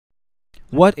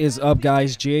What is up,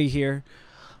 guys? Jay here.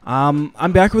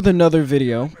 I'm back with another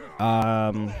video.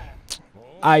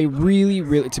 I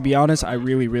really, to be honest, I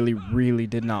really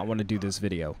did not want to do this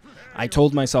video. I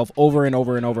told myself over and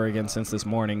over again since this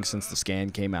morning, since the scan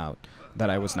came out, that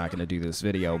I was not going to do this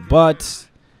video. But,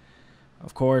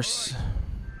 of course,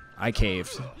 I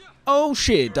caved. Oh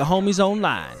shit, the homie's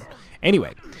online.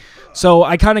 Anyway, so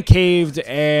I kind of caved,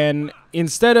 and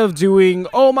instead of doing,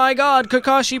 oh my god,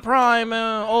 Kakashi Prime,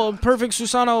 oh, perfect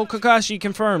Susanoo Kakashi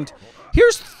confirmed,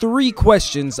 here's 3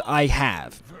 questions I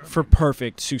have for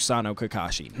perfect Susanoo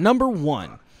Kakashi. Number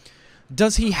 1,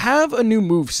 does he have a new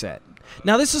moveset?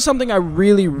 Now, this is something I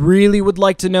really would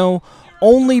like to know,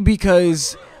 only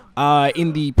because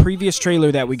in the previous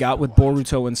trailer that we got with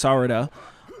Boruto and Sarada,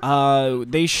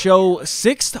 they show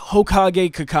 6th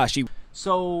Hokage Kakashi.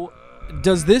 So,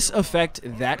 does this affect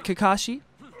that Kakashi?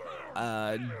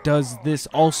 Does this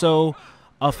also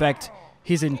affect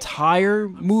his entire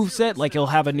moveset? Like, he'll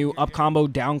have a new up combo,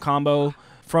 down combo.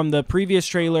 From the previous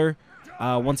trailer,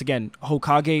 once again,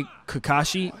 Hokage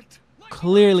Kakashi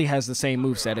clearly has the same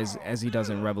moveset as he does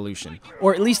in Revolution.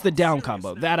 Or at least the down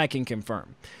combo. That I can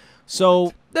confirm.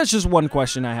 So, that's just one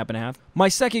question I happen to have. My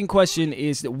second question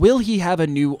is, will he have a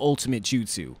new ultimate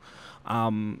jutsu?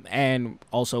 And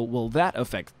also, will that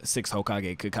affect 6th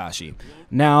Hokage Kakashi?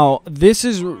 Now, this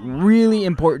is really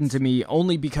important to me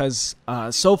only because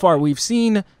so far we've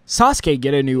seen Sasuke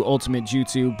get a new ultimate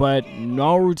jutsu, but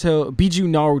Biju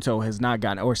Naruto has not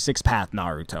gotten it, or 6th Path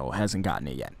Naruto hasn't gotten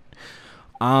it yet.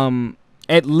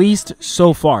 At least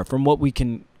so far, from what we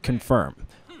can confirm.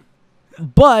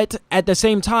 But at the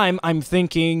same time, I'm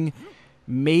thinking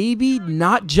maybe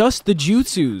not just the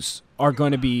jutsus are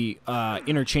going to be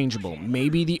interchangeable.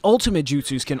 Maybe the ultimate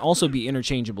jutsus can also be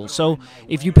interchangeable. So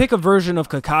if you pick a version of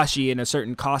Kakashi in a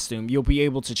certain costume, you'll be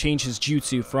able to change his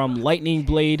jutsu from Lightning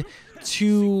Blade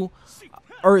to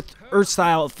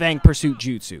Earth-style Fang Pursuit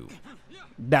jutsu.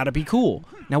 That'd be cool.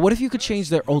 Now, what if you could change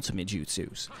their ultimate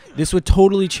jutsus? This would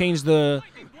totally change the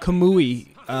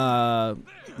Kamui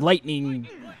lightning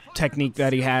technique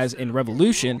that he has in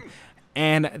Revolution,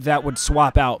 and that would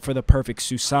swap out for the perfect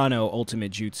Susanoo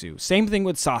ultimate jutsu. Same thing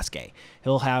with Sasuke.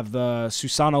 He'll have the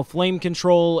Susanoo flame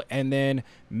control, and then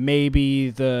maybe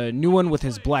the new one with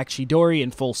his black Chidori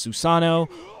in full Susanoo,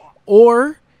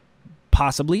 or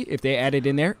possibly, if they added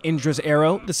in there, Indra's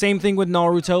arrow. The same thing with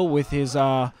Naruto with his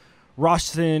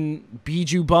Rasen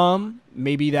Biju Bum.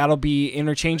 Maybe that'll be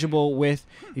interchangeable with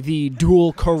the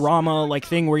dual Kurama like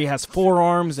thing where he has 4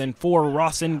 arms and 4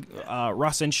 Rasen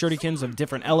shurikens of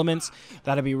different elements.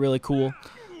 That'd be really cool.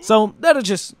 So that's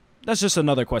just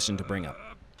another question to bring up.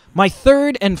 My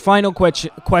third and final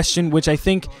question, which I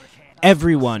think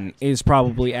everyone is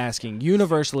probably asking,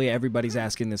 universally everybody's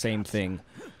asking the same thing.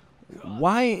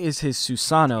 Why is his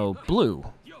Susanoo blue?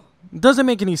 Doesn't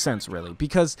make any sense, really,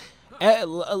 because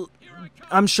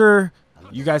I'm sure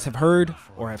you guys have heard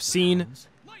or have seen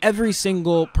every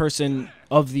single person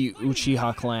of the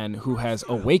Uchiha clan who has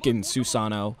awakened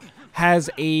Susanoo has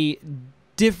a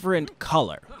different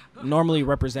color, normally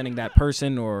representing that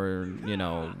person, or, you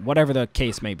know, whatever the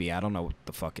case may be. I don't know what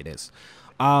the fuck it is.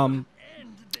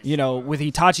 You know, with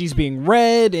Itachi's being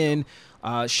red, and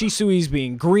Shisui's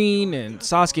being green, and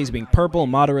Sasuke's being purple,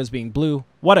 and Madara's being blue,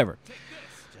 whatever.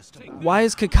 Why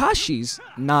is Kakashi's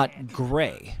not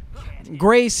gray?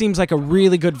 Gray seems like a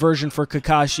really good version for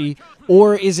Kakashi,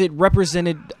 or is it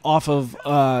represented off of,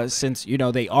 since, you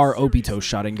know, they are Obito's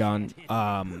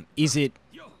Sharingan, is it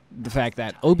the fact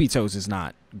that Obito's is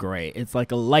not gray? It's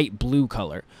like a light blue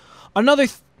color. Another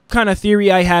kind of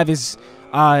theory I have is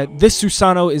this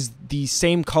Susanoo is the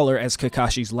same color as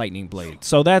Kakashi's lightning blade.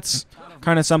 So that's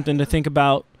kind of something to think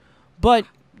about. But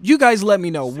you guys let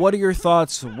me know. What are your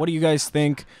thoughts? What do you guys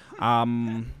think?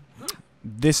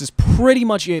 This is pretty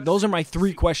much it. Those are my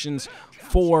 3 questions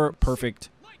for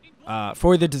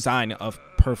for the design of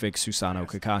perfect Susanoo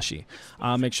Kakashi.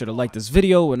 Make sure to like this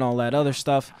video and all that other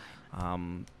stuff.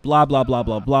 Blah, blah, blah,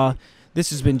 blah, blah.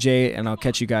 This has been Jay, and I'll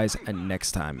catch you guys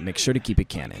next time. Make sure to keep it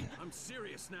canon.